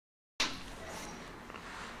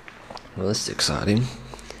Well, this is exciting.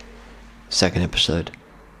 Second episode.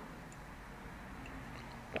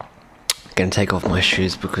 I'm gonna take off my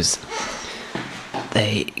shoes because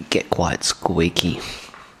they get quite squeaky.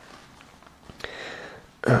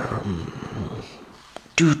 I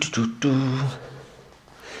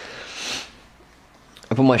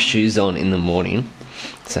put my shoes on in the morning.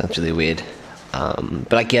 Sounds really weird.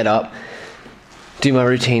 But I get up, do my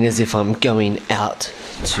routine as if I'm going out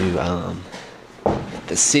to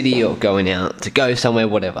the city or going out to go somewhere,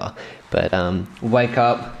 whatever. But wake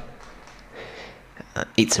up,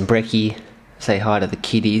 eat some brekkie, say hi to the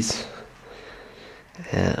kiddies,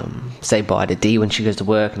 say bye to Dee when she goes to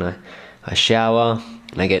work, and I shower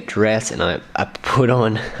and I get dressed and I put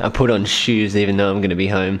on shoes even though I'm going to be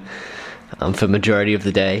home for majority of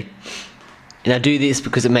the day. And I do this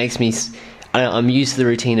because it makes me, I'm used to the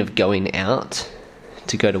routine of going out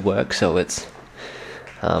to go to work, so it's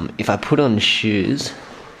if I put on shoes,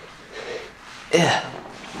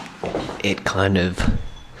 it kind of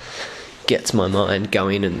gets my mind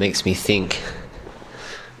going and makes me think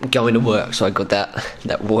I'm going to work. So I got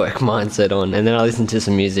that work mindset on, and then I listen to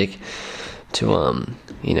some music to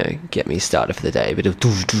get me started for the day. A bit of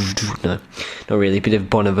no, not really, a bit of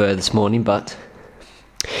Bon Iver this morning, but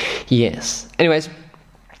yes. Anyways,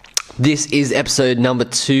 this is episode number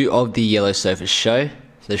 2 of the Yellow Sofa Show,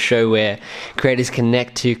 the show where creators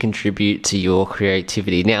connect to contribute to your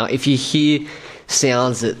creativity. Now, if you hear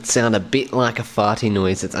sounds that sound a bit like a farting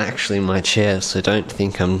noise, it's actually my chair, so don't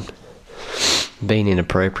think I'm being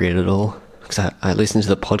inappropriate at all, because I listened to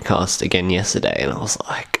the podcast again yesterday and I was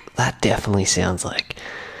like, that definitely sounds like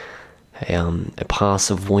a pass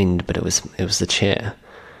of wind, but it was the chair.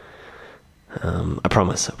 I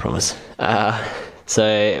promise.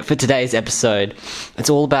 So for today's episode, it's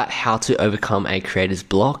all about how to overcome a creator's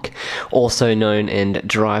block, also known and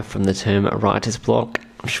derived from the term writer's block.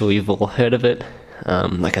 I'm sure you've all heard of it.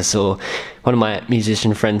 Like I saw one of my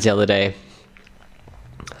musician friends the other day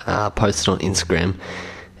posted on Instagram,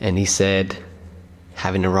 and he said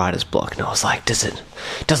having a writer's block, and I was like,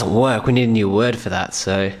 doesn't work, we need a new word for that.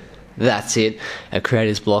 So that's it, a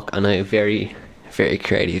creator's block. I know, very, very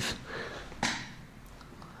creative.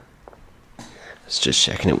 I was just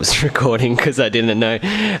checking it was recording because I didn't know.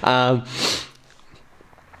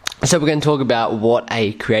 So we're going to talk about what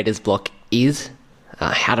a creator's block is,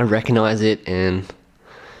 how to recognize it, and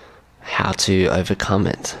how to overcome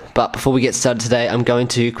it. But before we get started today, I'm going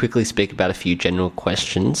to quickly speak about a few general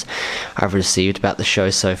questions I've received about the show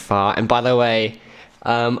so far. And by the way,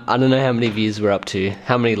 I don't know how many views we're up to.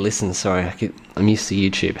 How many listens? Sorry, I'm used to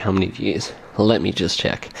YouTube. How many views? Let me just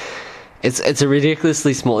check. It's a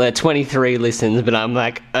ridiculously small. There are 23 listens, but I'm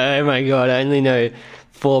like, oh my god, I only know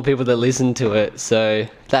 4 people that listen to it. So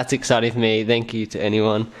that's exciting for me. Thank you to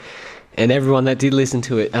anyone and everyone that did listen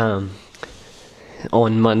to it on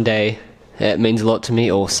Monday. It means a lot to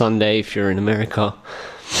me. Or Sunday if you're in America.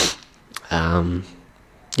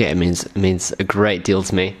 It means a great deal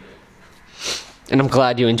to me. And I'm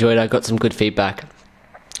glad you enjoyed it. I got some good feedback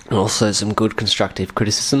and also some good constructive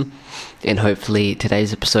criticism. And hopefully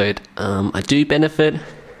today's episode, I do benefit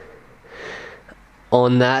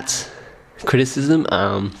on that criticism.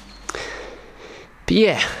 But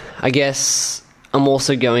yeah, I guess I'm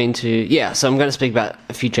also going to, so I'm going to speak about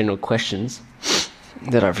a few general questions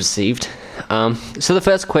that I've received. So the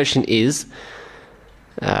first question is,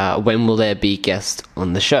 when will there be guests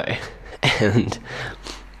on the show? And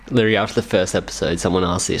literally after the first episode, someone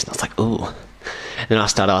asked this, and I was like, ooh. And then I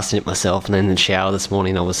started asking it myself, and then in the shower this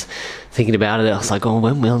morning I was thinking about it. I was like,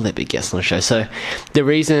 when will there be guests on the show? So the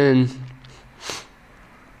reason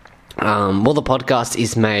the podcast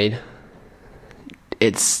is made,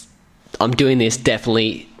 I'm doing this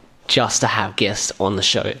definitely just to have guests on the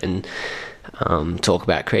show and talk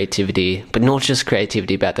about creativity, but not just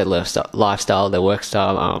creativity, about their lifestyle, their work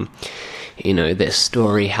style, their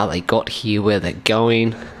story, how they got here, where they're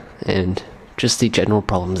going, and just the general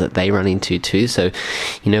problems that they run into too. So,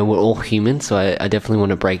 we're all human, so I definitely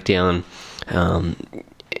want to break down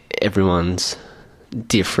everyone's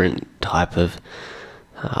different type of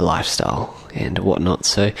lifestyle and whatnot.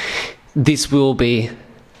 So this will be,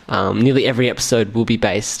 nearly every episode will be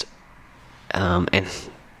based and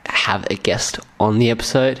have a guest on the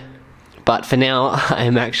episode. But for now, I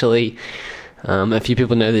am actually, a few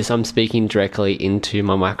people know this, I'm speaking directly into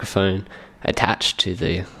my microphone attached to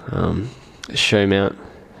the shoe mount,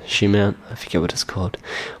 I forget what it's called,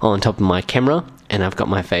 on top of my camera, and I've got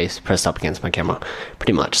my face pressed up against my camera,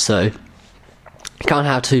 pretty much. So can't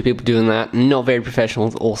have 2 people doing that. Not very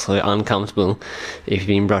professional. Also uncomfortable if you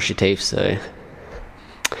didn't brush your teeth. So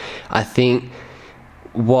I think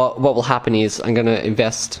what will happen is I'm going to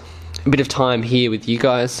invest a bit of time here with you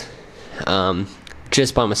guys,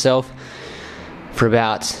 just by myself, for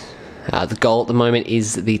about, the goal at the moment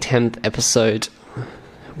is the 10th episode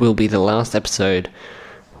will be the last episode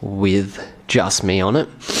with just me on it.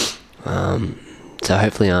 So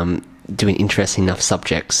hopefully I'm doing interesting enough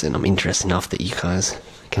subjects and I'm interesting enough that you guys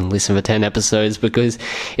can listen for 10 episodes, because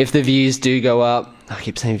if the views do go up, I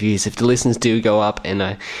keep saying views, if the listens do go up and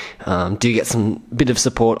I do get some bit of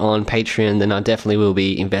support on Patreon, then I definitely will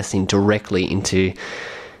be investing directly into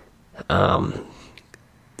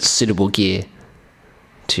suitable gear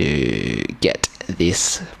to get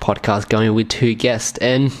this podcast going with 2 guests.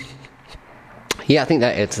 And yeah, I think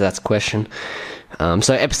that answers that question.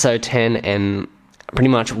 So episode 10, and pretty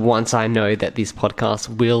much once I know that this podcast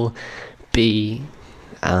will be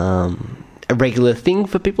a regular thing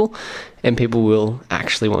for people and people will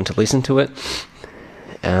actually want to listen to it,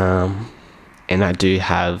 and I do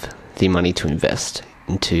have the money to invest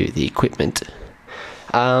into the equipment.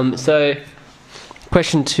 So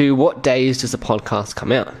question 2, what days does the podcast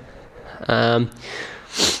come out?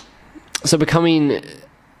 So becoming,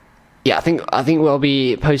 I think we'll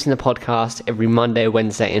be posting the podcast every Monday,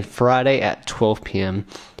 Wednesday and Friday at 12 p.m.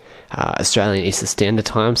 Australian Eastern Standard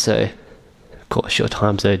Time. So of course your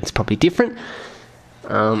time zone is probably different,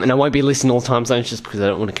 and I won't be listing all time zones just because I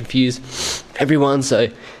don't want to confuse everyone. So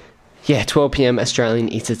 12 p.m. Australian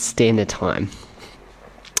Eastern Standard Time,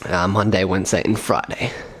 Monday, Wednesday and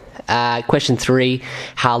Friday. Question 3,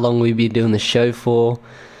 how long will we be doing the show for?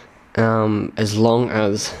 As long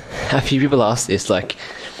as, a few people ask this, like,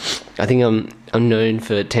 I think I'm known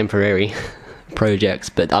for temporary projects,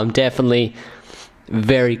 but I'm definitely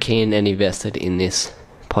very keen and invested in this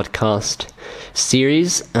podcast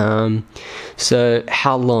series. So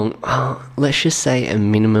how long? Let's just say a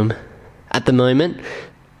minimum. At the moment,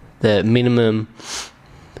 the minimum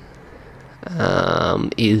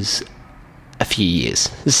is a few years.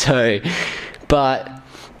 So, but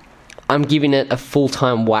I'm giving it a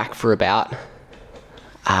full-time whack for about,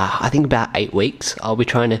 I think about 8 weeks. I'll be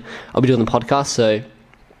doing the podcast. So,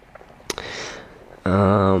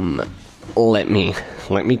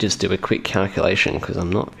 let me just do a quick calculation because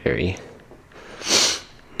I'm not very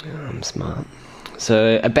smart.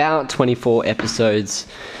 So about 24 episodes,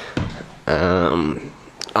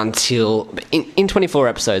 until in 24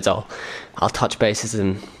 episodes I'll touch bases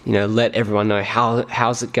and let everyone know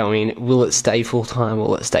how's it going. Will it stay full time?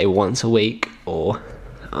 Will it stay once a week? Or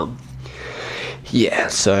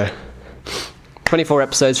so 24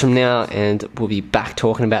 episodes from now and we'll be back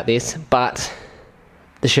talking about this, but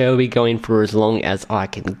the show will be going for as long as I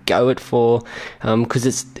can go it for, because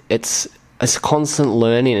it's constant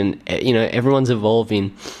learning, and everyone's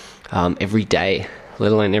evolving every day,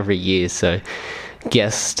 let alone every year. So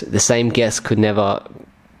the same guest could never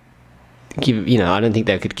give, I don't think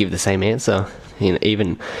they could give the same answer,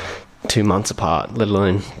 even 2 months apart, let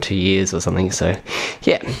alone 2 years or something. So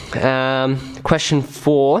question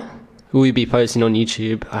 4, will we be posting on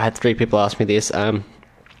YouTube? I had 3 people ask me this.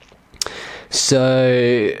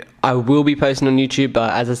 So I will be posting on YouTube,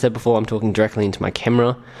 but as I said before, I'm talking directly into my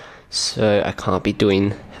camera, so I can't be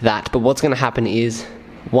doing that. But what's going to happen is,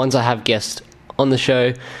 once I have guests on the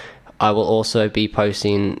show, I will also be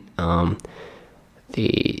posting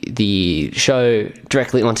the show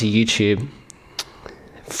directly onto YouTube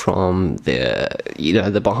from the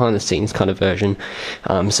behind the scenes kind of version.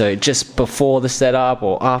 So just before the setup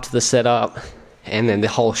or after the setup, and then the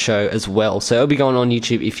whole show as well. So it'll be going on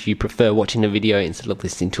YouTube if you prefer watching a video instead of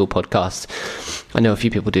listening to a podcast. I know a few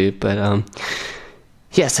people do, but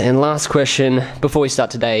yes. And last question before we start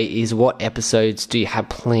today is, what episodes do you have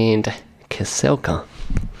planned, Kaselka?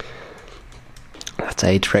 That's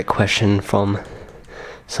a direct question from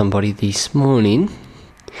somebody this morning.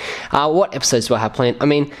 What episodes do I have planned? I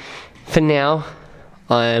mean, for now,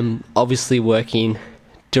 I'm obviously working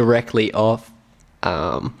directly off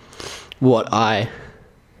what I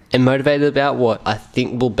am motivated about, what I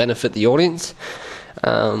think will benefit the audience,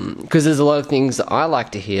 because there's a lot of things that I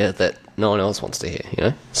like to hear that no one else wants to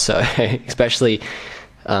hear, so especially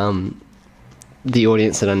the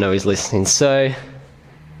audience that I know is listening. So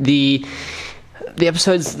the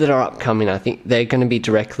episodes that are upcoming, I think they're going to be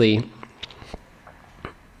directly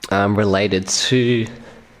related to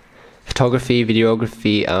photography,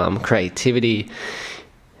 videography, creativity.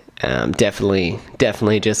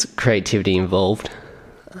 Definitely just creativity involved.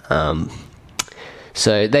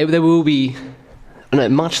 So there will be,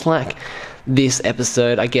 much like this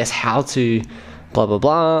episode, I guess, how to blah blah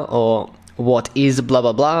blah, or what is blah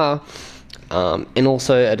blah blah, and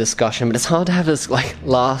also a discussion. But it's hard to have this, like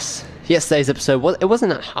yesterday's episode. It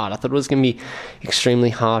wasn't that hard. I thought it was going to be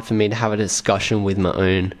extremely hard for me to have a discussion with my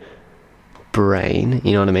own brain,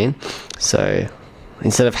 you know what I mean? So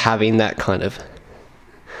instead of having that kind of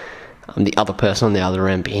the other person on the other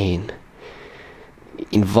end being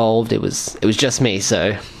involved, it was just me.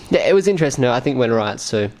 So yeah, it was interesting. I think it went right.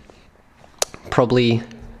 So probably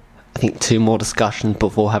I think 2 more discussions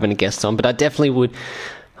before having a guest on, but I'm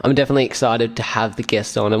definitely excited to have the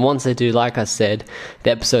guest on. And once they do, like I said,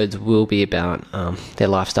 the episodes will be about their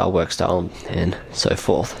lifestyle, work style, and so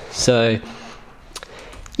forth. So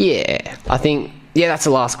yeah, I think that's the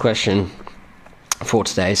last question for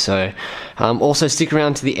today. So also stick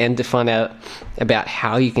around to the end to find out about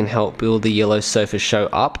how you can help build the Yellow Sofa show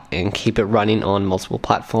up and keep it running on multiple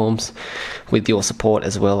platforms with your support,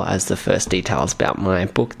 as well as the first details about my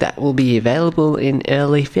book that will be available in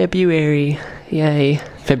early February. Yay,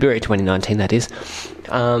 February 2019 that is.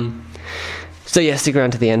 So yeah, stick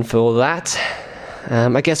around to the end for all that.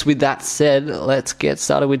 I guess with that said, let's get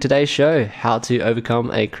started with today's show, how to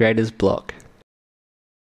overcome a creator's block.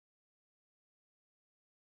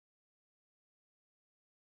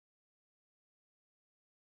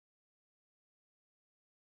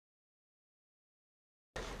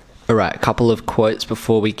 Alright, a couple of quotes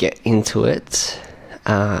before we get into it.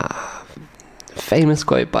 Famous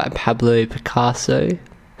quote by Pablo Picasso: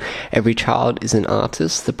 "Every child is an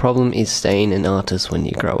artist. The problem is staying an artist when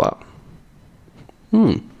you grow up."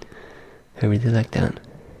 I really like that.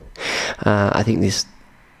 I think this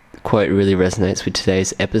quote really resonates with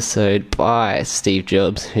today's episode by Steve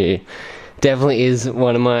Jobs, who definitely is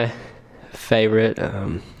one of my favorite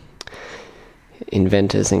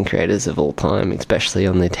inventors and creators of all time, especially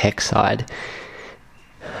on the tech side.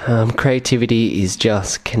 Creativity is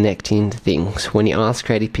just connecting things. When you ask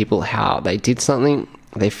creative people how they did something,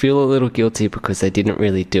 they feel a little guilty because they didn't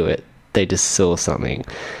really do it. They just saw something,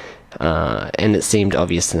 and it seemed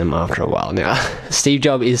obvious to them after a while. Now, Steve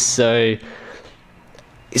Jobs is so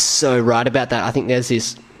right about that. I think there's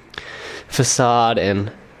this facade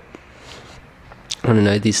and I don't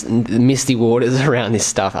know, this misty waters around this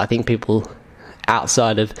stuff. I think people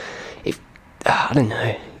outside of, I don't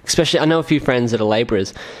know, especially I know a few friends that are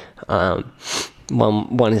labourers.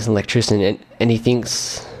 One is an electrician, and he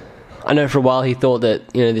thinks, I know for a while he thought that,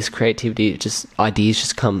 you know, this creativity, ideas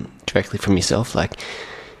just come directly from yourself. Like,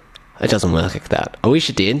 it doesn't work like that. I wish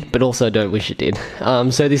it did, but also don't wish it did.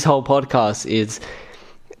 So this whole podcast is,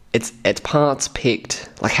 it's parts picked,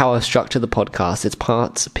 like how I've structured the podcast, it's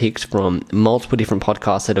parts picked from multiple different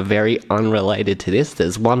podcasts that are very unrelated to this.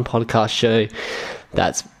 There's one podcast show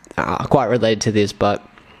that's quite related to this, but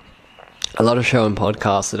a lot of show and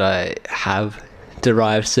podcasts that I have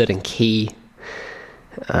derived certain key,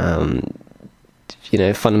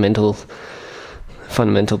 fundamental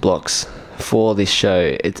blocks for this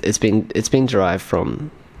show. It's been derived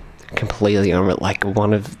from completely like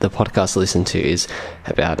one of the podcasts I listen to is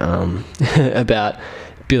about about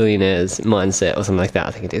billionaires mindset or something like that,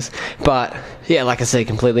 I think it is. But yeah, like I say,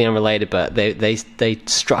 completely unrelated, but they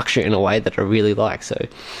structure it in a way that I really like. So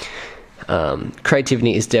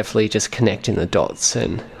creativity is definitely just connecting the dots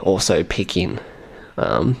and also picking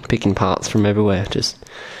parts from everywhere, just,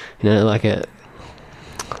 you know, like a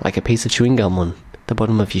piece of chewing gum on the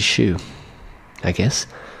bottom of your shoe, I guess.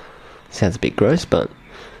 Sounds a bit gross, but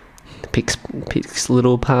picks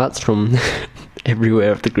little parts from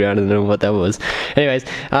everywhere off the ground. I don't know what that was. Anyways,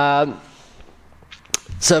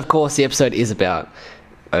 so of course the episode is about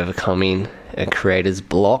overcoming a creator's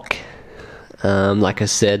block. Like I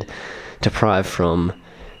said, derived from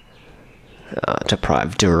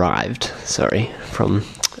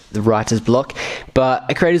the writer's block. But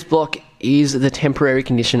a creator's block is the temporary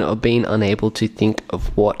condition of being unable to think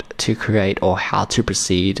of what to create or how to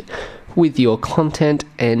proceed with your content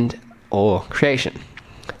and or creation.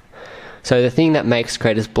 So the thing that makes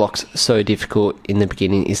creator's blocks so difficult in the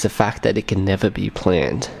beginning is the fact that it can never be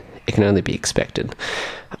planned. It can only be expected.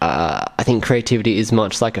 I think creativity is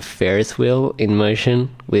much like a Ferris wheel in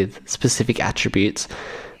motion, with specific attributes,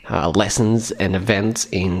 lessons and events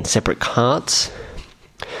in separate carts.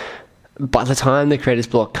 By the time the creator's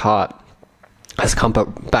block cart has come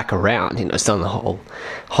back around, you know, it's done the whole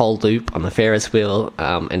loop on the Ferris wheel,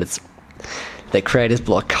 and it's the creator's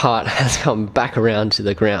block cart has come back around to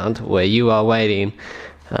the ground where you are waiting.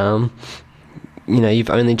 You've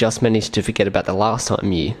only just managed to forget about the last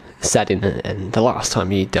time you sat in it and the last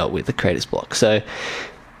time you dealt with the creator's block. So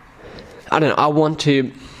I don't know, I want to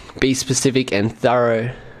be specific and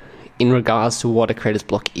thorough in regards to what a creator's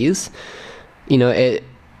block is. You know, it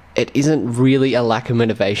isn't really a lack of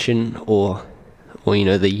motivation or you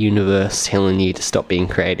know, the universe telling you to stop being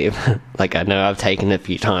creative. Like, I know I've taken it a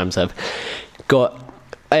few times. I've got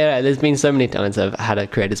there's been so many times I've had a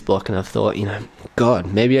creator's block and I've thought,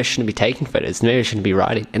 God, maybe I shouldn't be taking photos, maybe I shouldn't be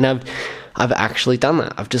writing, and I've actually done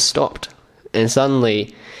that. I've just stopped, and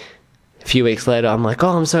suddenly a few weeks later I'm like,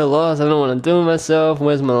 oh, I'm so lost, I don't know what I'm doing with myself,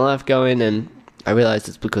 where's my life going? And I realized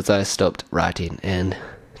it's because I stopped writing and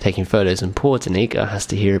taking photos, and poor Tanika has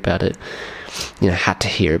to hear about it, had to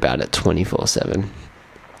hear about it 24/7,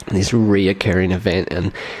 this reoccurring event.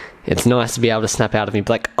 And it's nice to be able to snap out of me,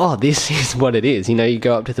 be like, oh, this is what it is. You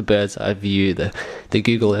go up to the bird's eye view, the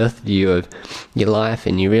Google Earth view of your life,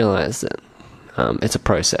 and you realize that it's a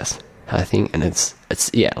process, I think. And it's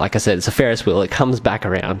like I said, it's a Ferris wheel. It comes back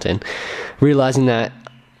around, and realizing that,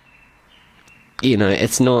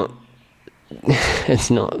 it's not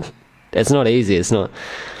easy. It's not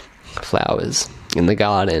flowers in the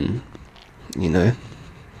garden,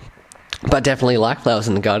 but definitely like flowers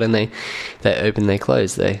in the garden. They open, they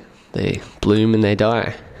close, they bloom and they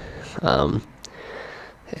die, and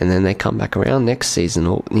then they come back around next season,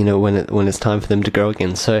 or when it's time for them to grow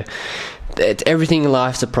again. So everything in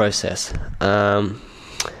life's a process.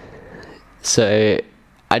 So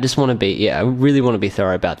I just want to be, I really want to be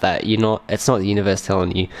thorough about that. It's not the universe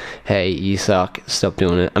telling you, hey, you suck, stop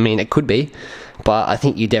doing it. I mean, it could be, but I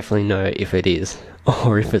think you definitely know if it is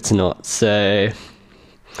or if it's not. So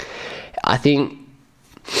I think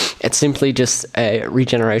it's simply just a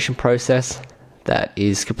regeneration process that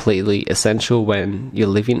is completely essential when you're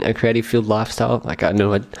living a creative field lifestyle. Like I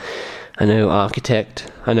know an architect.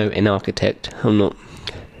 I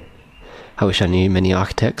wish I knew many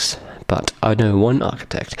architects, but I know one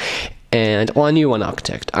architect. And I knew one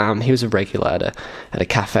architect. He was a regular at a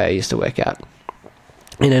cafe I used to work at.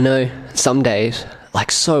 And I know some days,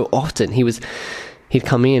 like so often, he'd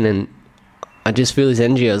come in and I just feel his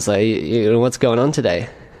energy. I was like, what's going on today?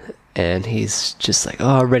 And he's just like,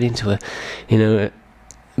 oh, I ran into a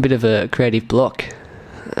bit of a creative block.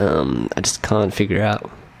 I just can't figure out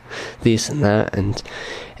this and that. And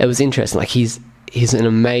it was interesting. Like he's an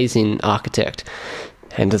amazing architect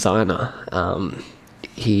and designer.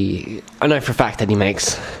 I know for a fact that he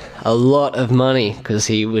makes a lot of money because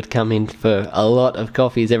he would come in for a lot of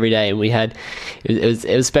coffees every day, and it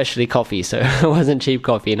was specialty coffee, so it wasn't cheap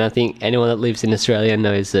coffee. And I think anyone that lives in Australia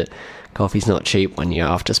knows that coffee's not cheap when you're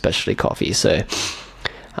after specialty coffee. So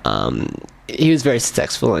he was very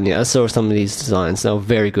successful, and I saw some of these designs. They were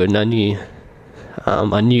very good, and I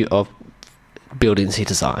knew of buildings he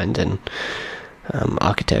designed and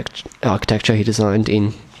architecture he designed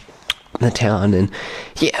in the town. And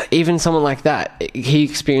even someone like that, he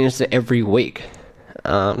experienced it every week.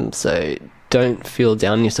 So don't feel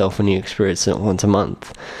down on yourself when you experience it once a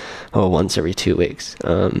month or once every 2 weeks,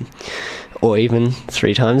 or even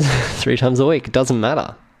three times a week. It doesn't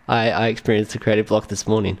matter. I experienced a creator's block this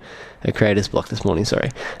morning.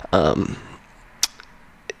 Sorry.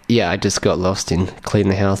 I just got lost in cleaning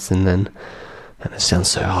the house, and it sounds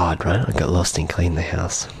so hard, right? I got lost in cleaning the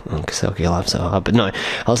house. Because life so hard. But no,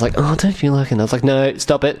 I was like, oh, I don't feel like it. And I was like, no,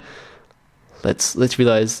 stop it. Let's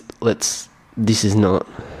realize, this is not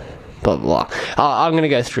blah, blah, blah. I'm going to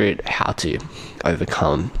go through how to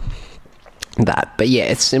overcome that. But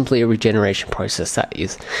it's simply a regeneration process that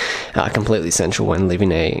is completely essential when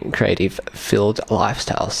living a creative filled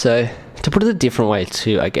lifestyle. So to put it a different way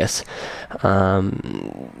too, I guess,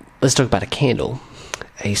 let's talk about a candle.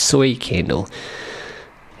 A soy candle.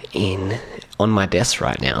 On my desk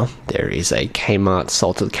right now, there is a Kmart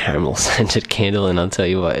salted caramel scented candle, and I'll tell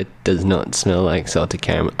you what, it does not smell like salted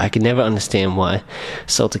caramel. I can never understand why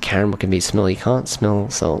salted caramel can be smelly. You can't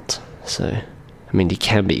smell salt. So, I mean, you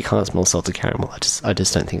can, but you can't smell salted caramel. I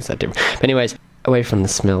just don't think it's that different. But anyways, away from the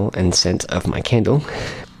smell and scent of my candle,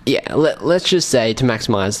 let's just say, to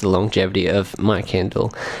maximize the longevity of my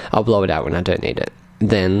candle, I'll blow it out when I don't need it.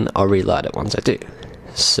 Then I'll relight it once I do.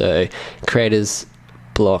 So creator's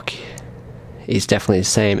block is definitely the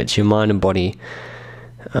same. It's your mind and body.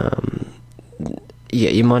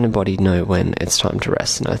 Your mind and body know when it's time to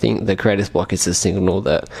rest. And I think the creator's block is a signal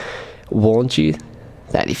that warns you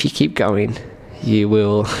that if you keep going, you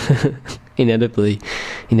will inevitably,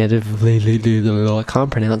 I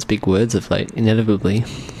can't pronounce big words of late. Inevitably,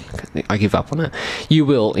 I give up on it. You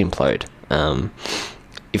will implode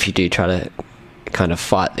if you do try to kind of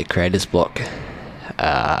fight the creator's block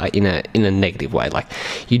in a negative way. Like,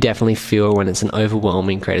 you definitely feel when it's an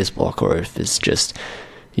overwhelming creator's block, or if it's just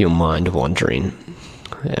your mind wandering,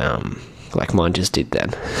 like mine just did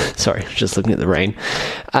then. Sorry, just looking at the rain.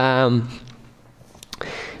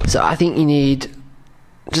 So I think you need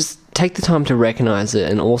just take the time to recognize it,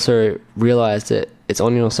 and also realize that it's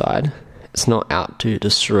on your side. It's not out to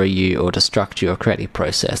destroy you or destruct your creative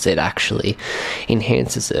process. It actually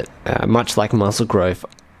enhances it. Much like muscle growth,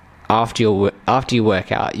 after you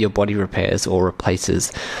work out, your body repairs or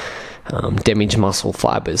replaces damaged muscle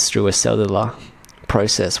fibers through a cellular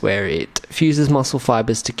process where it fuses muscle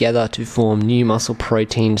fibers together to form new muscle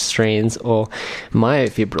protein strands or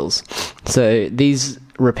myofibrils. So these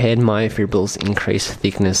repaired myofibrils increase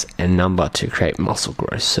thickness and number to create muscle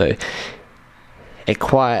growth. So it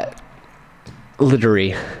quite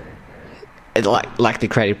literally, like the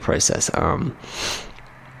creative process,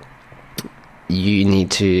 you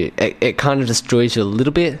need to, it kind of destroys you a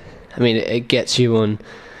little bit. I mean, it gets you on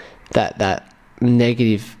that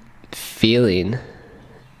negative feeling,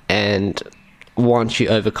 and once you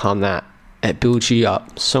overcome that, it builds you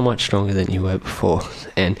up so much stronger than you were before.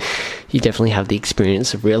 And you definitely have the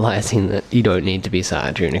experience of realizing that you don't need to be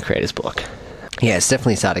sad during a creator's block. Yeah, it's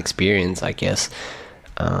definitely a sad experience, I guess,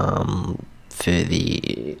 for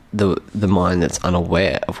the mind that's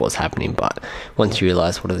unaware of what's happening. But once you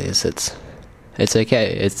realize what it is, it's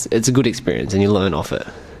okay. It's a good experience, and you learn off it.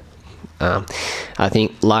 I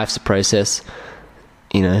think life's a process,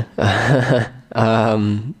 you know.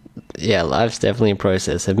 Yeah, life's definitely a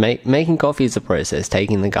process. And making coffee is a process.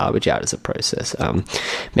 Taking the garbage out is a process.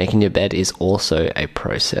 Making your bed is also a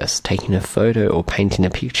process. Taking a photo or painting a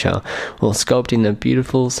picture or sculpting a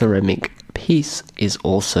beautiful ceramic piece is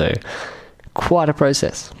also quite a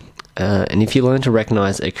process. And if you learn to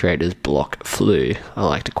recognize a creator's block flu, I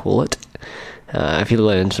like to call it, if you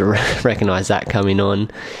learn to recognize that coming on,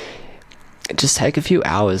 just take a few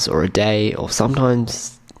hours or a day, or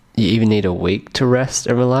sometimes you even need a week to rest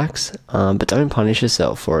and relax, but don't punish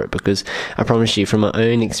yourself for it, because I promise you, from my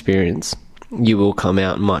own experience, you will come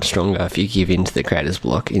out much stronger if you give in to the creator's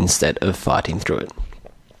block instead of fighting through it,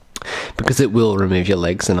 because it will remove your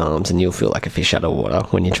legs and arms, and you'll feel like a fish out of water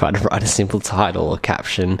when you try to write a simple title or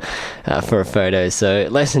caption for a photo. So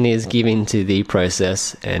lesson is, give in to the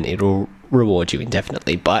process and it'll reward you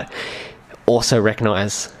indefinitely. But also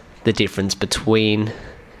recognize the difference between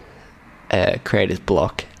a creator's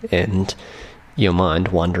block and your mind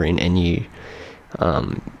wandering and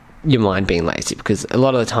your mind being lazy. Because a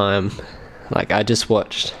lot of the time, like, I just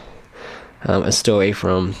watched a story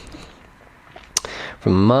from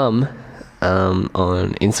Mum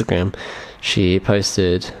on Instagram. She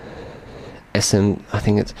posted I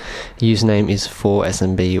think its username is for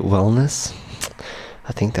SMB Wellness.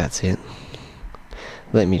 I think that's it.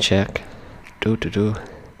 Let me check.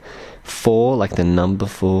 4, like the number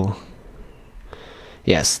 4.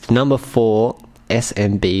 Yes, the number 4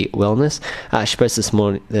 SMB Wellness. She posted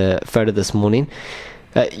the photo this morning.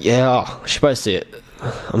 She posted it.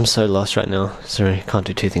 I'm so lost right now. Sorry, can't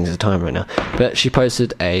do two things at a time right now. But she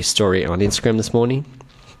posted a story on Instagram this morning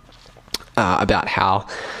about how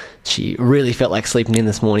she really felt like sleeping in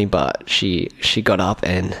this morning, but she got up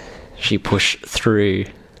and she pushed through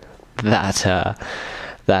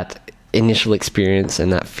that initial experience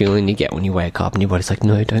and that feeling you get when you wake up and your body's like,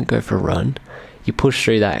 no, don't go for a run. You push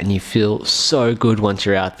through that and you feel so good once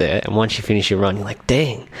you're out there, and once you finish your run, you're like,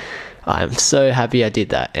 dang, I'm so happy I did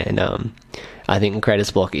that. And I think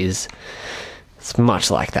creator's block it's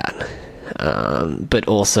much like that, but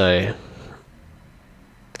also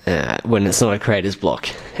when it's not a creator's block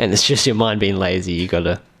and it's just your mind being lazy, you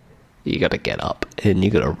gotta get up and you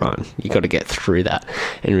gotta run. You gotta get through that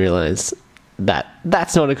and realize that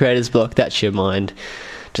that's not a creator's block. That's your mind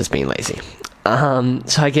just being lazy.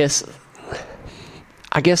 So I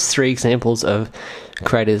guess 3 examples of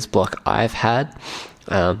creator's block I've had.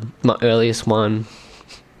 My earliest one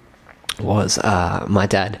was my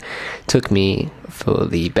dad took me for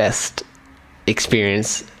the best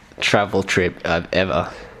travel trip I've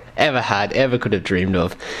ever had, ever could have dreamed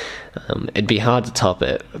of. It'd be hard to top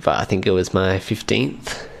it, but I think it was my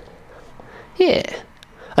 15th. Yeah,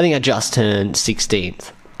 I think I just turned 16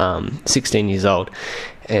 years old,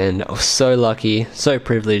 and I was so lucky, so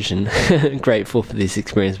privileged and grateful for this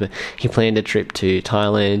experience. But he planned a trip to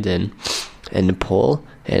Thailand and Nepal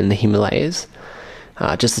and the Himalayas,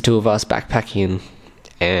 just the two of us backpacking,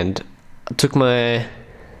 and I took my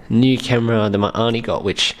new camera that my auntie got,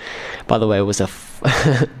 which by the way was a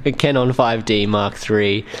Canon 5D Mark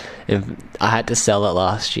III, and I had to sell it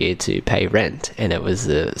last year to pay rent, and it was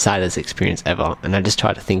the saddest experience ever. And I just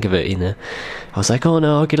tried to think of it I was like, oh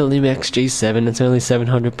no, I'll get a Lumix G7, it's only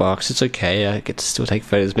 $700, it's okay, I get to still take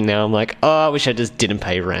photos. But now I'm like, oh, I wish I just didn't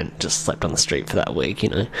pay rent, just slept on the street for that week,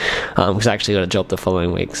 because I actually got a job the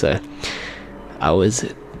following week. So I was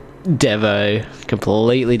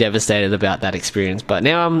completely devastated about that experience. But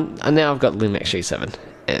now I've got Lumix G7,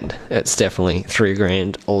 and it's definitely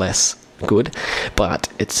 $3,000 less good, but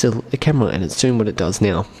it's still a camera and it's doing what it does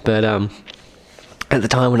now. But at the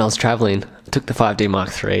time when I was traveling, I took the 5D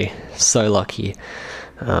Mark III. So lucky.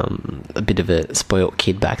 A bit of a spoilt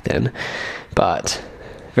kid back then, but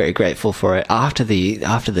very grateful for it. After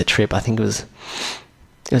the trip, I think it was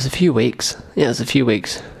a few weeks. Yeah, it was a few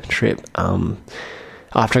weeks trip.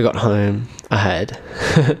 After I got home, I had,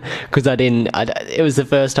 because it was the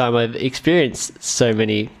first time I've experienced so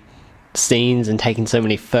many scenes and taken so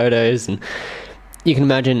many photos, and you can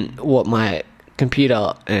imagine what my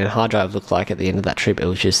computer and hard drive looked like at the end of that trip. It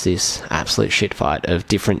was just this absolute shit fight of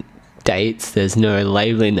different dates. There's no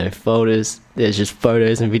labeling, no folders. There's just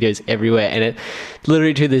photos and videos everywhere, and it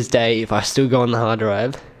literally, to this day, if I still go on the hard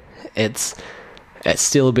drive, it's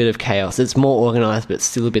still a bit of chaos. It's more organized, but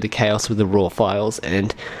still a bit of chaos with the raw files.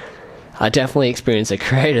 And I definitely experienced a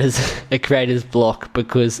creator's block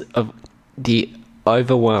because of the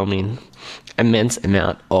overwhelming, immense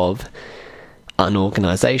amount of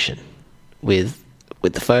unorganization with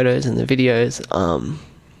the photos and the videos.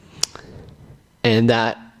 And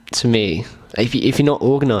that, to me, if you're not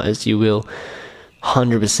organized, you will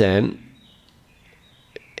 100%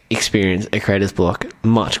 experience a creator's block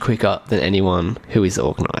much quicker than anyone who is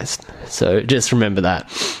organized. So just remember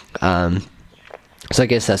that. So I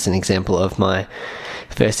guess that's an example of my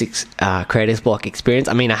first creator's block experience.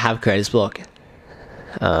 I mean, I have creator's block.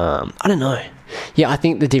 I don't know. Yeah, I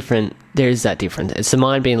think there is that difference. It's the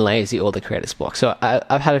mind being lazy or the creator's block. So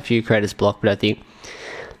I've had a few creator's block, but I think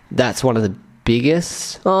that's one of the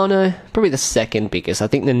biggest. Oh no, probably the second biggest. I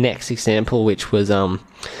think the next example, which was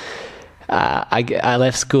I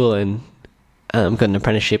left school and got an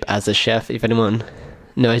apprenticeship as a chef. If anyone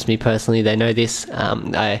knows me personally, they know this.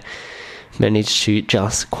 I managed to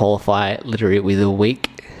just qualify literally with a week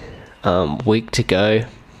to go.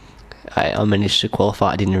 I managed to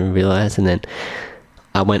qualify. I didn't even realize, and then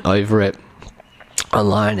I went over it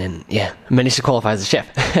online, and yeah, I managed to qualify as a chef.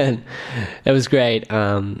 And it was great.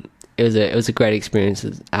 It was a great experience. It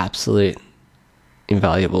was an absolute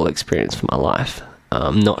invaluable experience for my life.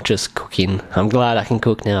 Not just cooking. I'm glad I can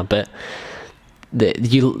cook now, but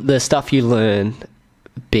the stuff you learn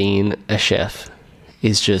being a chef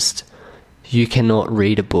is just, you cannot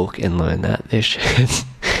read a book and learn that.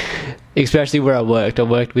 Especially where I worked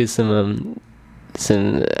with a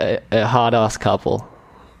hard ass couple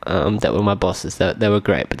that were my bosses. They were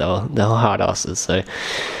great, but they were hard asses. So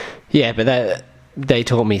yeah, but they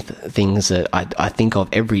taught me things that I think of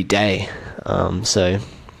every day.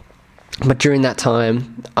 But during that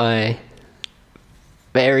time, I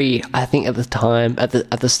think at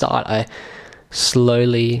the start, I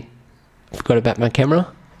slowly forgot about my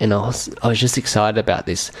camera, and I was just excited about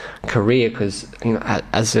this career because, you know,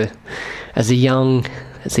 as a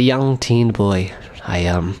young teen boy,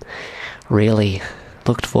 I really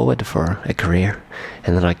looked forward for a career,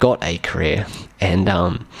 and then I got a career, and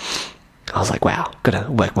I was like, wow,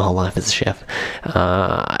 gotta work my whole life as a chef.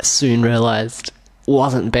 I soon realized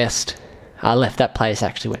wasn't best. I left that place,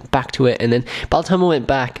 actually went back to it, and then by the time I went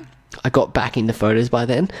back, I got back into photos by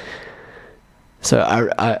then. So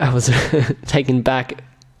I was taken back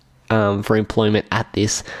for employment at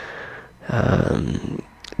this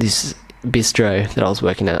bistro that I was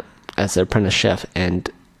working at as an apprentice chef, and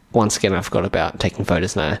once again I forgot about taking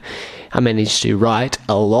photos, and I managed to write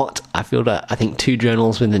a lot. I filled out, I think, 2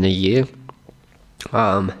 journals within a year.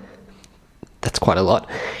 That's quite a lot,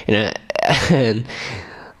 you know. And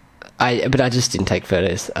but I just didn't take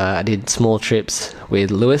photos. I did small trips with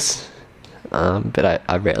Lewis, but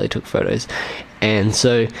I rarely took photos. And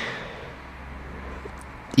so,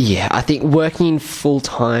 yeah, I think working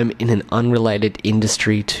full-time in an unrelated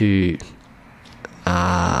industry to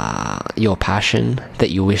your passion that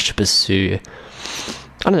you wish to pursue,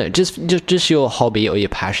 I don't know, just your hobby or your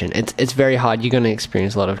passion, it's very hard. You're going to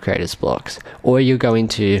experience a lot of creator's blocks, or you're going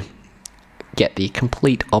to get the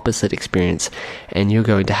complete opposite experience, and you're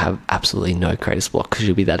going to have absolutely no creator's block because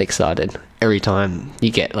you'll be that excited every time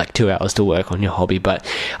you get like 2 hours to work on your hobby. But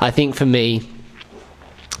I think for me,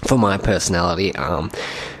 for my personality,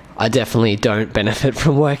 I definitely don't benefit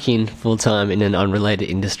from working full-time in an unrelated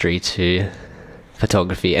industry to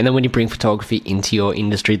photography. And then when you bring photography into your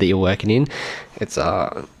industry that you're working in, it's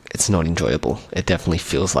not enjoyable. It definitely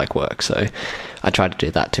feels like work. So I tried to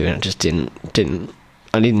do that too, and I just didn't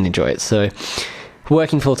enjoy it. So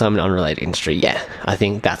working full-time in an unrelated industry, yeah, I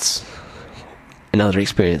think that's another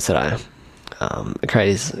experience that a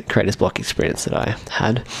creator's block experience that I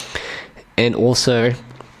had. And also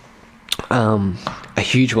a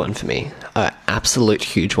huge one for me, an absolute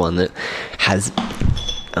huge one that has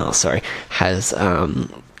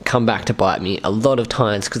come back to bite me a lot of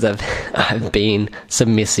times because I've been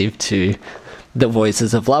submissive to the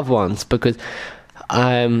voices of loved ones, because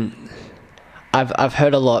I've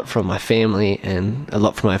heard a lot from my family and a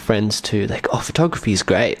lot from my friends too. Like, oh, photography is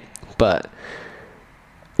great, but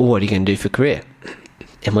what are you going to do for career?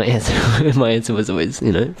 And my answer was always,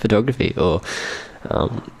 photography, or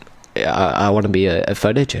I want to be a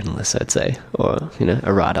photojournalist, I'd say, or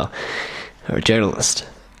a writer or a journalist,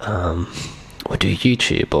 or do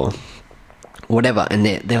YouTube or whatever. And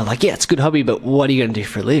they were like, yeah, it's a good hobby, but what are you going to do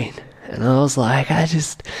for a living? And I was like, I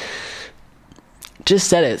just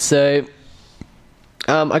said it. So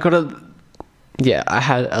I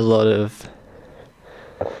had a lot of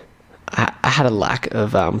I had a lack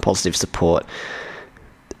of positive support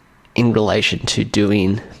in relation to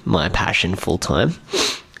doing my passion full time.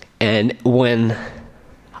 And when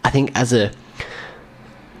I think as a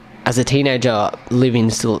teenager living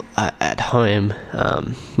still at home,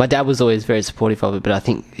 my dad was always very supportive of it, but I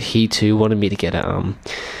think he too wanted me to get an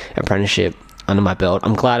apprenticeship under my belt.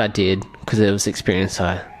 I'm glad I did, because it was an experience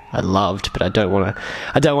I loved, but I don't want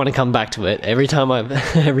to come back to it. Every time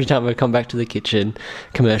I come back to the kitchen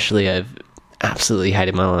commercially, I've absolutely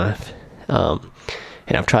hated my life.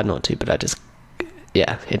 And I've tried not to, but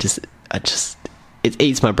it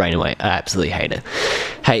eats my brain away. I absolutely hate it.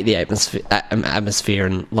 Hate the atmosphere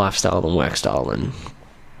and lifestyle and work style, and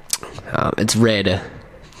it's rare to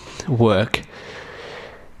work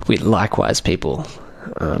with likewise people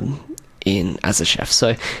in as a chef.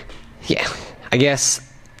 So I guess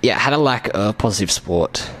I had a lack of positive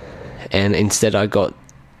support, and instead I got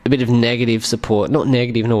a bit of negative support. Not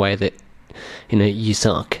negative in a way that you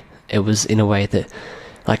suck. It was in a way that,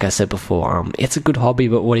 like I said before, it's a good hobby,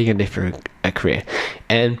 but what are you going to do for a career?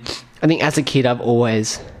 And I think as a kid, I've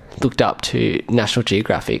always looked up to National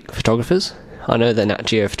Geographic photographers. I know that Nat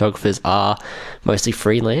Geo photographers are mostly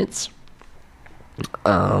freelance,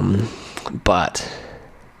 but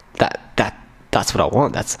that's what I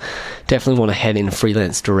want. That's definitely want to head in a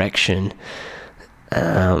freelance direction,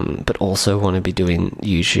 but also want to be doing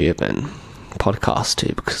YouTube and podcasts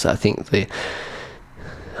too, because I think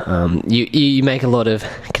you make a lot of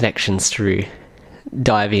connections through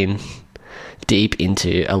diving deep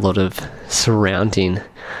into a lot of surrounding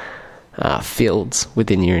fields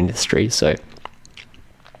within your industry. So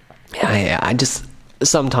I just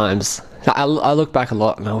sometimes I look back a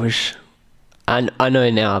lot, and I wish I know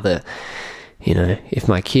now that if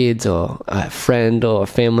my kids or a friend or a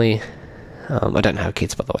family, I don't have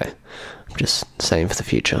kids, by the way, I'm just saying for the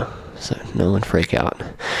future, so no one freak out.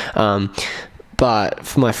 But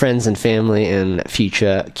for my friends and family and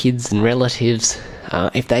future kids and relatives,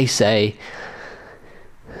 if they say,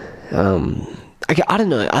 I don't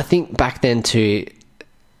know, I think back then too,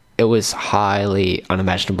 it was highly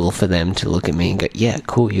unimaginable for them to look at me and go, yeah,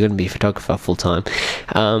 cool, you're going to be a photographer full time.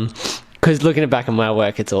 Because looking back at my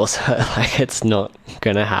work, it's also like it's not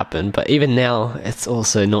going to happen. But even now, it's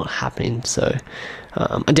also not happening. So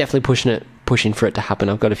I'm definitely pushing for it to happen.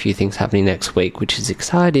 I've got a few things happening next week, which is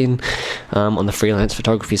exciting, on the freelance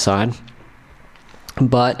photography side.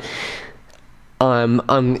 But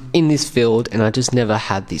I'm in this field, and I just never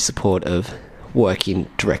had the support of working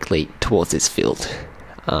directly towards this field.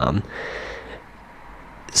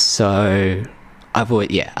 So I've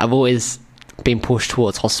always been pushed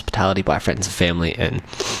towards hospitality by friends and family, and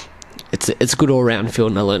it's a good all-round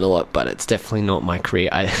field, and I learned a lot, but it's definitely not my career.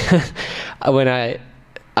 When I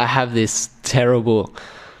have this terrible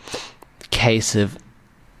case of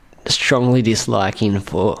strongly disliking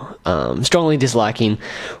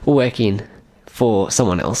working for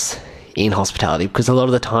someone else in hospitality, because a lot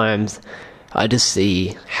of the times I just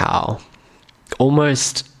see how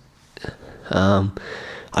almost I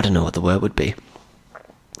don't know what the word would be,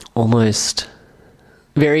 almost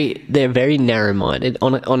they're very narrow-minded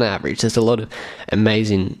on average. There's a lot of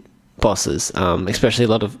amazing bosses, especially a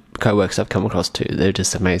lot of co-workers I've come across too. They're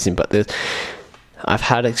just amazing, but I've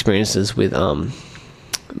had experiences with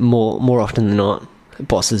more often than not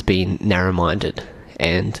bosses being narrow-minded,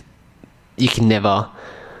 and you can never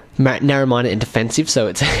narrow-minded and defensive. So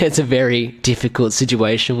it's a very difficult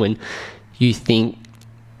situation when you think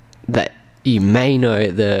that you may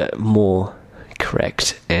know the more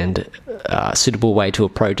correct and suitable way to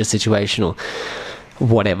approach a situation or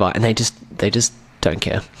whatever, and they just don't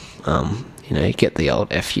care. Get the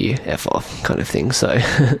old F you, F off kind of thing. So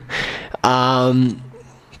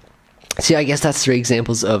so I guess that's 3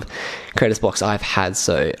 examples of creator's blocks I've had.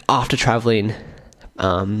 So after traveling,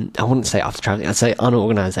 I wouldn't say after traveling, I'd say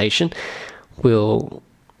unorganization will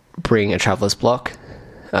bring a creator's block.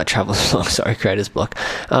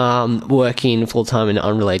 Working full-time in an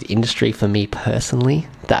unrelated industry for me personally,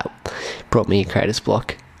 that brought me a creator's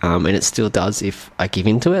block. and it still does if I give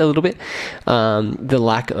into it a little bit, the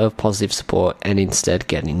lack of positive support and instead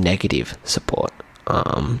getting negative support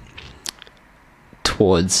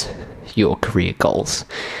towards your career goals.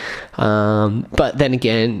 But then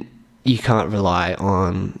again, you can't rely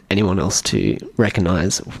on anyone else to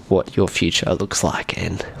recognize what your future looks like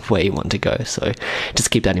and where you want to go. So just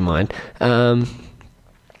keep that in mind.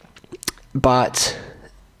 But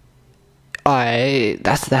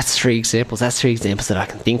that's three examples. That's three examples that I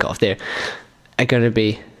can think of. There are going to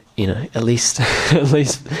be, at least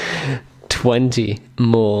 20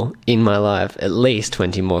 more in my life. At least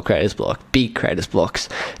 20 more big creators blocks.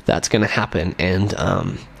 That's going to happen, and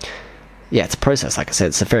it's a process. Like I said,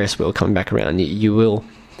 it's a Ferris wheel coming back around. You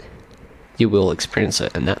will experience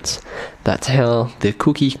it, and that's how the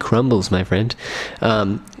cookie crumbles, my friend.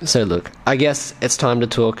 So look, I guess it's time to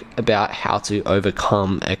talk about how to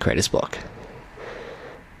overcome a creator's block.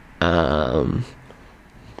 So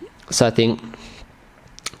I think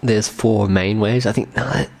there's 4 main ways. I think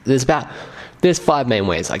there's 5 main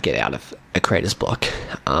ways I get out of a creator's block.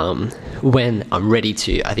 When I'm ready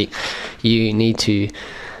to, I think you need to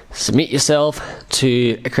submit yourself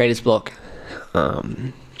to a creator's block,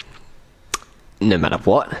 no matter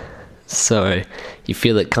what. So you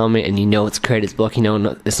feel it coming and it's creator's block,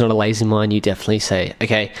 it's not a lazy mind. You definitely say,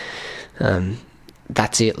 okay,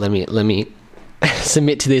 that's it, let me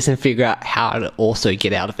submit to this and figure out how to also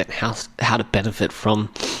get out of it, how to benefit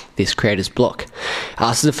from this creator's block.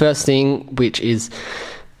 So the first thing, which is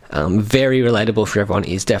very relatable for everyone,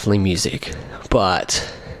 is definitely music.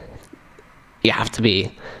 But you have to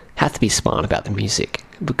be smart about the music,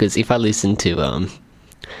 because if I listen to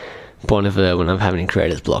Bon Iver when I'm having a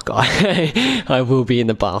creator's block, I will be in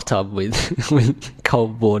the bathtub with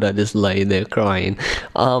cold water, just laying there crying.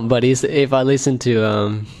 But if I listen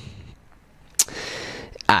to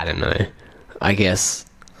I don't know, I guess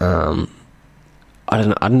I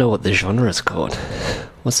don't know what the genre is called.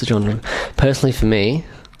 What's the genre? Personally, for me,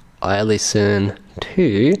 I listen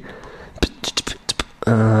to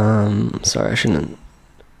sorry, I shouldn't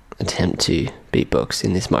attempt to beatbox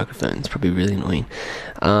in this microphone. It's probably really annoying.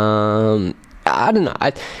 I don't know.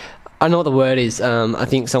 I know what the word is. I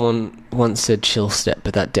think someone once said chill step,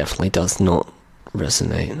 but that definitely does not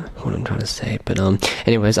resonate what I'm trying to say. But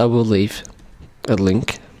anyways, I will leave a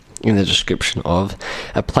link in the description of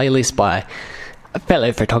a playlist by a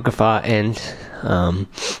fellow photographer and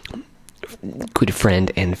good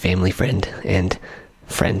friend and family friend and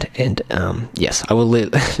yes, I will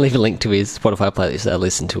leave a link to his Spotify playlist that I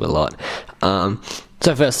listen to a lot.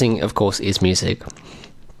 So first thing, of course, is music.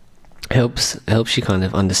 Helps you kind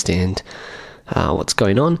of understand what's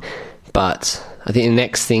going on. But I think the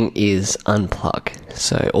next thing is unplug.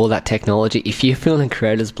 So all that technology, if you're feeling a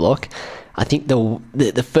creator's block, I think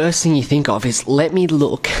the first thing you think of is, let me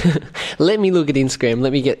look at Instagram,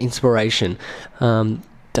 let me get inspiration. Don't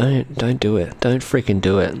do it. Don't freaking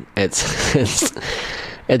do it.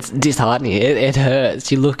 It's disheartening. It hurts.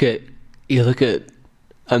 You look at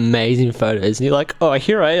amazing photos and you're like, oh,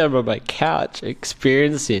 here I am on my couch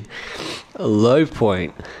experiencing a low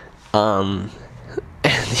point. And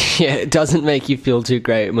yeah, it doesn't make you feel too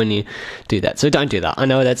great when you do that. So don't do that. I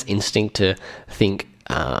know that's instinct to think,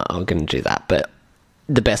 I'm going to do that, but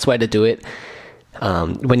the best way to do it,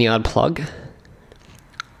 when you unplug,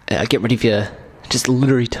 get rid of just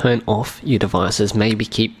literally turn off your devices. Maybe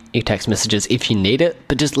keep your text messages if you need it,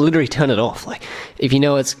 but just literally turn it off. Like, if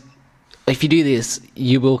you do this,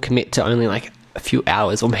 you will commit to only like a few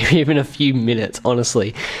hours or maybe even a few minutes,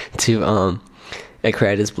 honestly, to a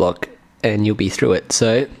creator's block, and you'll be through it.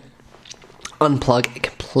 So unplug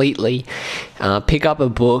completely, pick up a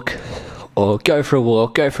book or go for a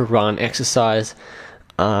walk, go for a run, exercise.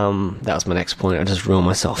 That was my next point. I just ruined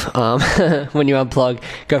myself. When you unplug,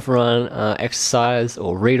 go for a run, exercise,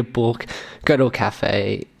 or read a book, go to a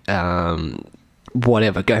cafe,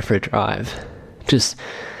 whatever, go for a drive. Just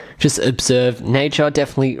observe nature.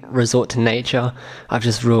 Definitely resort to nature. I've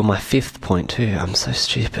just ruined my 5th point too. I'm so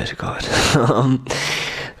stupid, God.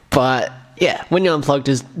 But yeah, when you unplug,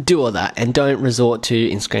 just do all that, and don't resort to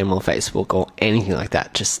Instagram or Facebook or anything like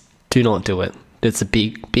that. Just do not do it. It's a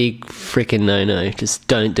big freaking no-no. Just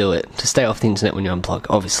don't do it. Just stay off the internet when you unplug.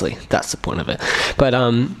 Obviously, that's the point of it. But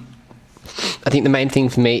I think the main thing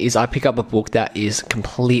for me is I pick up a book that is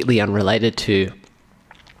completely unrelated to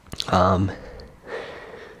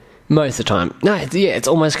most of the time. No, it's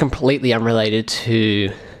almost completely unrelated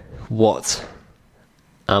to what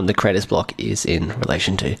the creator's block is in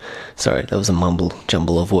relation to. Sorry, that was a mumble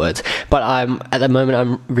jumble of words. But at the moment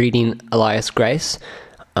I'm reading Elias Grace.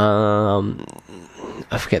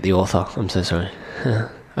 I forget the author. I'm so sorry.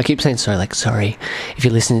 I keep saying sorry, like, sorry. If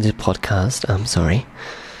you're listening to the podcast, I'm sorry.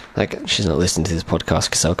 Like, she's not listening to this podcast,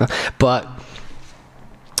 Kaselka. But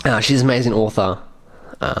she's an amazing author.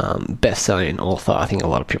 Best-selling author. I think a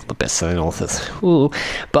lot of people are best-selling authors. Ooh.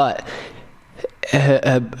 But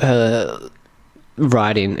her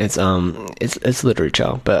writing, it's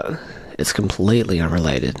literature, but it's completely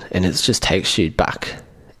unrelated, and it just takes you back.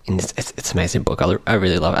 And it's an amazing book. I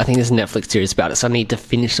really love it. I think there's a Netflix series about it, so I need to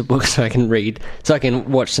finish the book so I can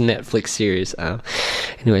watch the Netflix series.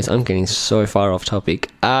 Anyways, I'm getting so far off topic.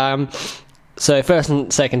 So first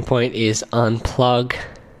and second point is unplug.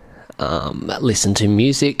 Listen to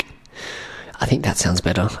music. I think that sounds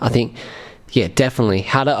better. I think, yeah, definitely.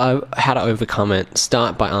 How to overcome it.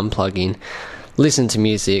 Start by unplugging. Listen to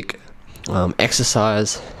music.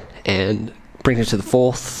 Exercise, and bring it to the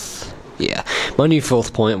fourth. Yeah, my new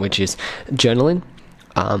fourth point, which is journaling.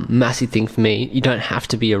 Massive thing for me. You don't have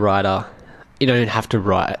to be a writer. You don't have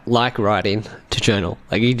to like writing to journal.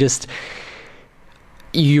 Like,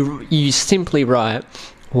 you simply write,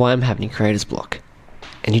 why I'm having a creator's block,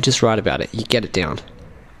 and you just write about it. You get it down.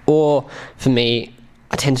 Or for me,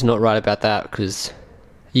 I tend to not write about that because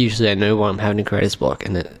usually I know why I'm having a creator's block,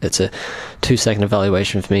 and it's a 2-second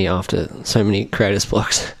evaluation for me after so many creator's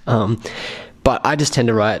blocks. But I just tend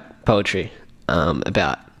to write poetry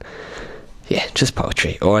about, just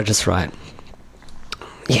poetry. Or I just write,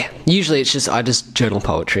 usually I just journal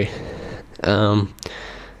poetry. And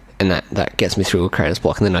that gets me through a creator's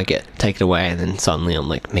block, and then I take it away, and then suddenly I'm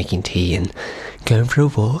like making tea and going for a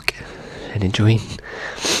walk and enjoying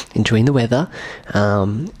the weather.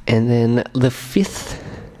 And then the fifth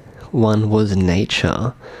one was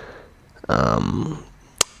nature.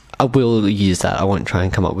 I will use that. I won't try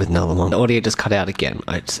and come up with another one. The audio just cut out again.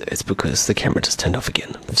 It's because the camera just turned off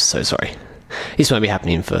again. I'm so sorry. This won't be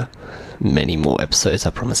happening for many more episodes,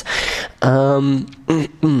 I promise. But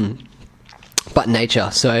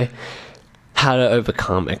nature. So, how to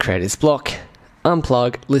overcome a creator's block.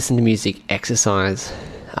 Unplug, listen to music, exercise,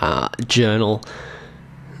 journal,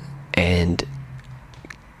 and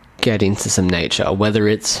get into some nature. Whether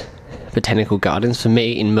it's botanical gardens. For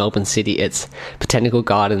me, in Melbourne City, it's botanical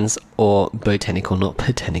gardens or botanical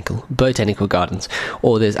gardens.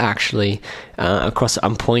 Or there's actually across.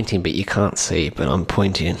 I'm pointing, but you can't see. But I'm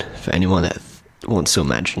pointing for anyone that wants to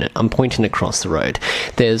imagine it. I'm pointing across the road.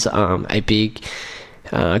 There's a big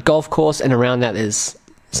golf course, and around that there's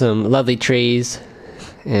some lovely trees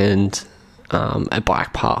and a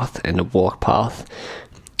bike path and a walk path.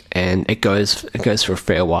 And it goes for a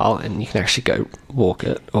fair while, and you can actually go walk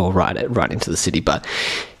it or ride it right into the city. But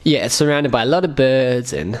yeah, it's surrounded by a lot of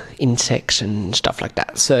birds and insects and stuff like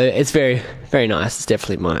that. So it's very, very nice. It's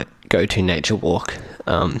definitely my go-to nature walk.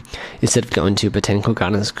 Instead of going to botanical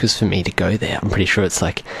gardens, because for me to go there, I'm pretty sure it's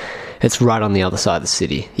right on the other side of the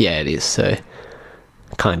city. Yeah, it is. So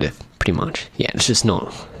kind of, pretty much. Yeah, it's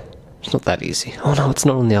not that easy. Oh no, it's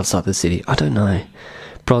not on the other side of the city. I don't know.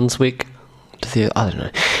 Brunswick. I don't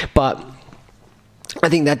know, but I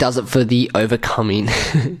think that does it for the overcoming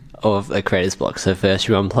of a creator's block. So first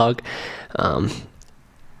you unplug.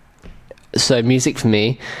 So music for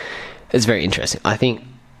me is very interesting. I think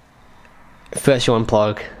first you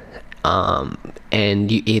unplug,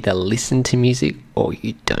 and you either listen to music or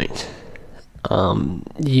you don't.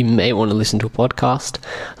 You may want to listen to a podcast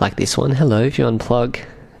like this one. Hello, if you unplug,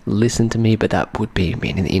 listen to me, but that would be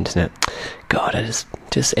meaning the internet. God, I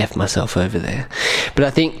just F myself over there. But I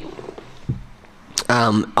think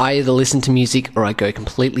I either listen to music or I go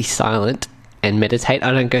completely silent and meditate.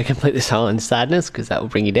 I don't go completely silent in sadness, because that will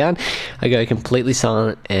bring you down. I go completely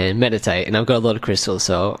silent and meditate, and I've got a lot of crystals,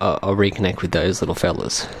 so I'll reconnect with those little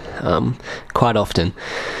fellas quite often.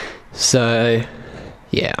 So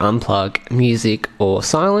yeah, unplug, music or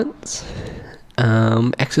silence.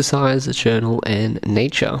 Exercise, journal, and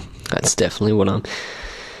nature. That's definitely what I'm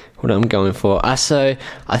going for. So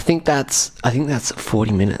I think that's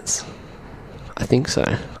 40 minutes. I think so.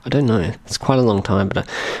 I don't know. It's quite a long time, but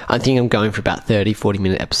I think I'm going for about 30-40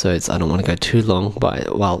 minute episodes. I don't want to go too long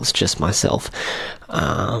while it's just myself.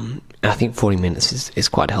 I think 40 minutes is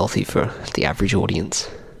quite healthy for the average audience.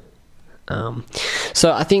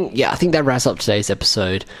 So I think that wraps up today's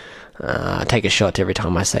episode. Take a shot every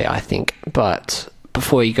time I say I think. But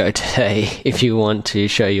before you go today, if you want to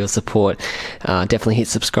show your support, definitely hit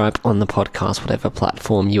subscribe on the podcast, whatever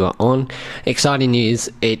platform you are on. Exciting news,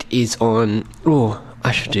 it is on...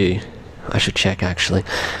 I should check actually.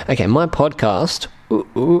 Okay, my podcast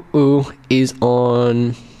is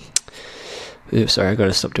on... Oops, sorry, I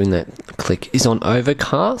gotta stop doing that click. Is on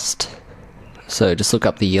Overcast, So just look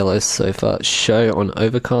up the Yellow Sofa Show on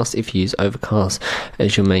Overcast if you use Overcast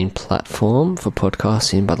as your main platform for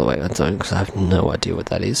podcasting. By the way, I don't, because I have no idea what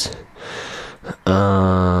that is.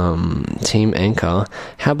 Team Anchor.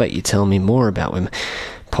 How about you tell me more about where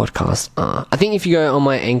podcasts are? I think if you go on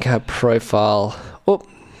my Anchor profile,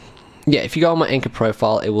 if you go on my Anchor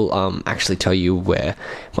profile, it will actually tell you where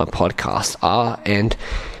my podcasts are. And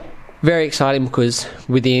very exciting, because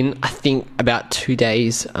within, I think, about 2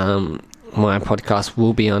 days, my podcast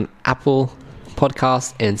will be on Apple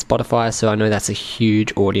Podcasts and Spotify. So I know that's a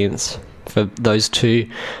huge audience for those two.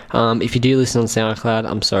 If you do listen on SoundCloud,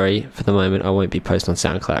 I'm sorry, for the moment I won't be posting on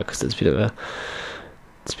SoundCloud, because it's a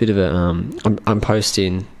bit of a I'm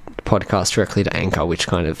posting the podcast directly to Anchor, which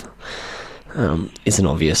kind of is an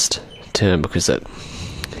obvious term, because it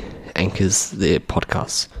anchors the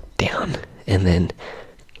podcast down and then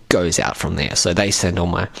goes out from there. So they send all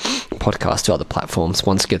my podcasts to other platforms.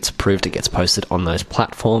 Once it gets approved, it gets posted on those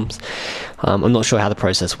platforms. I'm not sure how the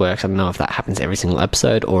process works. I don't know if that happens every single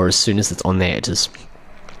episode, or as soon as it's on there, it just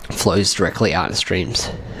flows directly out and streams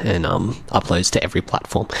and uploads to every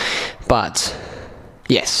platform. But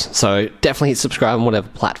yes, so definitely hit subscribe on whatever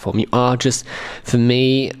platform you are. Just for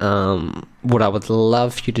me, what I would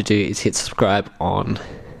love for you to do is hit subscribe on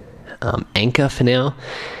Anchor for now.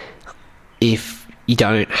 If you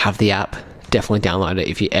don't have the app, definitely download it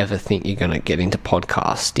if you ever think you're going to get into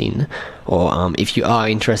podcasting, or if you are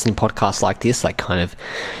interested in podcasts like this, like kind of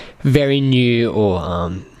very new, or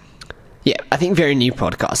I think very new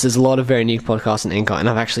podcasts. There's a lot of very new podcasts in Anchor, and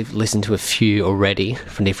I've actually listened to a few already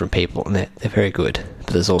from different people, and they're very good,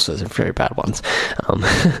 but there's also some very bad ones.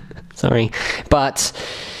 Sorry, but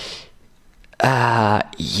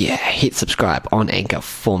hit subscribe on Anchor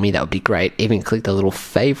for me. That would be great. Even click the little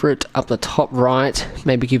favorite up the top right.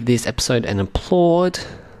 Maybe give this episode an applaud.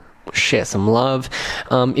 Share some love.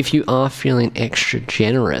 If you are feeling extra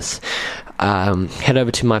generous, head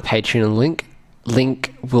over to my Patreon link.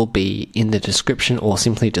 Link will be in the description, or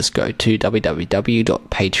simply just go to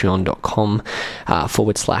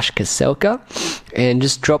www.patreon.com/Kaselka and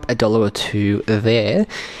just drop $1 or $2 there.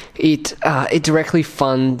 It directly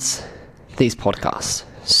funds these podcasts.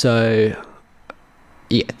 So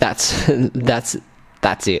yeah, that's it.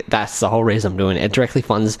 That's the whole reason I'm doing it. It directly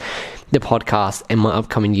funds the podcast and my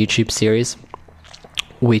upcoming YouTube series,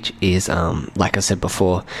 which is like I said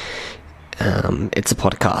before, it's a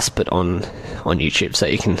podcast but on YouTube, so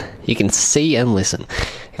you can see and listen.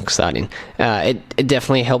 Exciting. It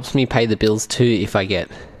definitely helps me pay the bills too if I get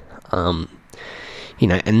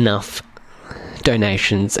enough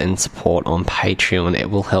donations and support on Patreon. It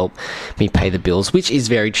will help me pay the bills, which is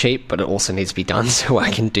very cheap, but it also needs to be done so I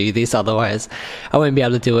can do this. Otherwise I won't be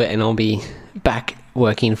able to do it, and I'll be back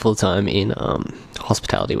working full-time in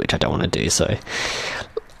hospitality, which I don't want to do. So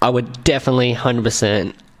I would definitely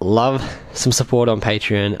 100% love some support on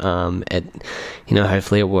Patreon.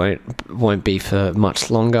 Hopefully it won't be for much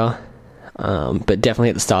longer. But definitely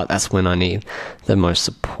at the start, that's when I need the most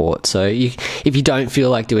support. So if you don't feel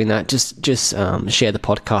like doing that, just share the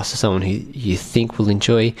podcast to someone who you think will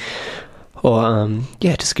enjoy, or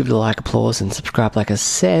just give it a like, applause, and subscribe, like I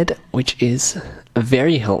said, which is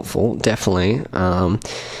very helpful, definitely.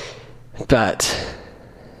 But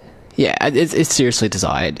yeah, it's seriously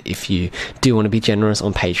desired. If you do want to be generous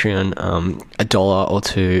on Patreon, $1 or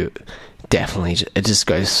 $2, definitely, it just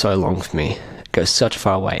goes so long for me. Goes such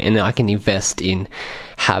far away, and I can invest in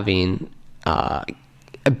having a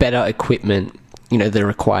better equipment, the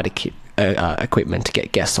required equipment to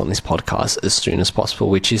get guests on this podcast as soon as possible,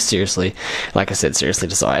 which is seriously, like I said, seriously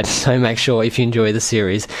desired. So make sure, if you enjoy the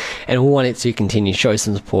series and want it to continue, show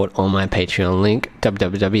some support on my Patreon link,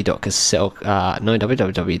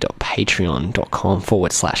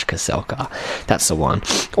 www.patreon.com/Kaselka. That's the one.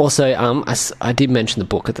 Also, I did mention the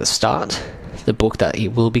book at the start. The book that it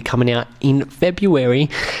will be coming out in February.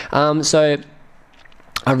 So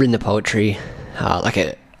I've written the poetry,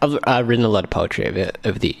 I've written a lot of poetry over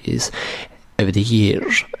the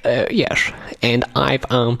years, yes, and I've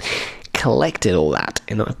collected all that,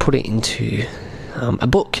 and I put it into a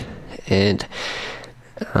book, and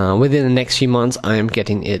within the next few months I am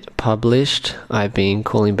getting it published. I've been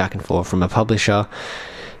calling back and forth from a publisher,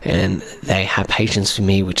 and they have patience with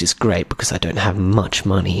me, which is great, because I don't have much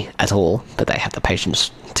money at all, but they have the patience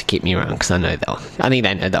to keep me around, because I think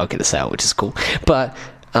they know they'll get a sale, which is cool. But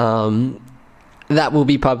that will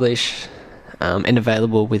be published and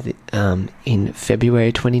available in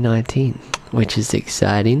February 2019, which is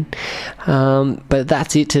exciting. But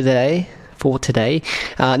that's it today for today.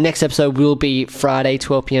 Next episode will be Friday,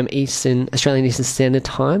 12 p.m. Australian Eastern Standard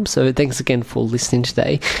Time. So thanks again for listening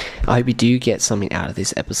today. I hope you do get something out of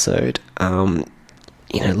this episode.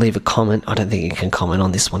 Leave a comment. I don't think you can comment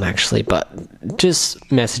on this one actually, but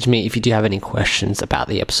just message me if you do have any questions about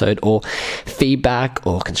the episode or feedback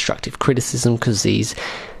or constructive criticism, because these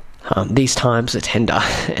times are tender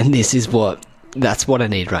and that's what I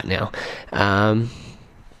need right now.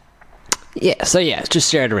 Just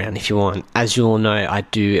share it around if you want. As you all know, I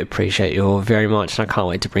do appreciate you all very much, and I can't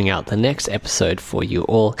wait to bring out the next episode for you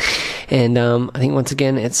all. And I think once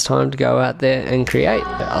again, it's time to go out there and create.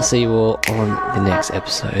 I'll see you all on the next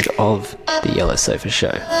episode of The Yellow Sofa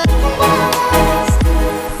Show.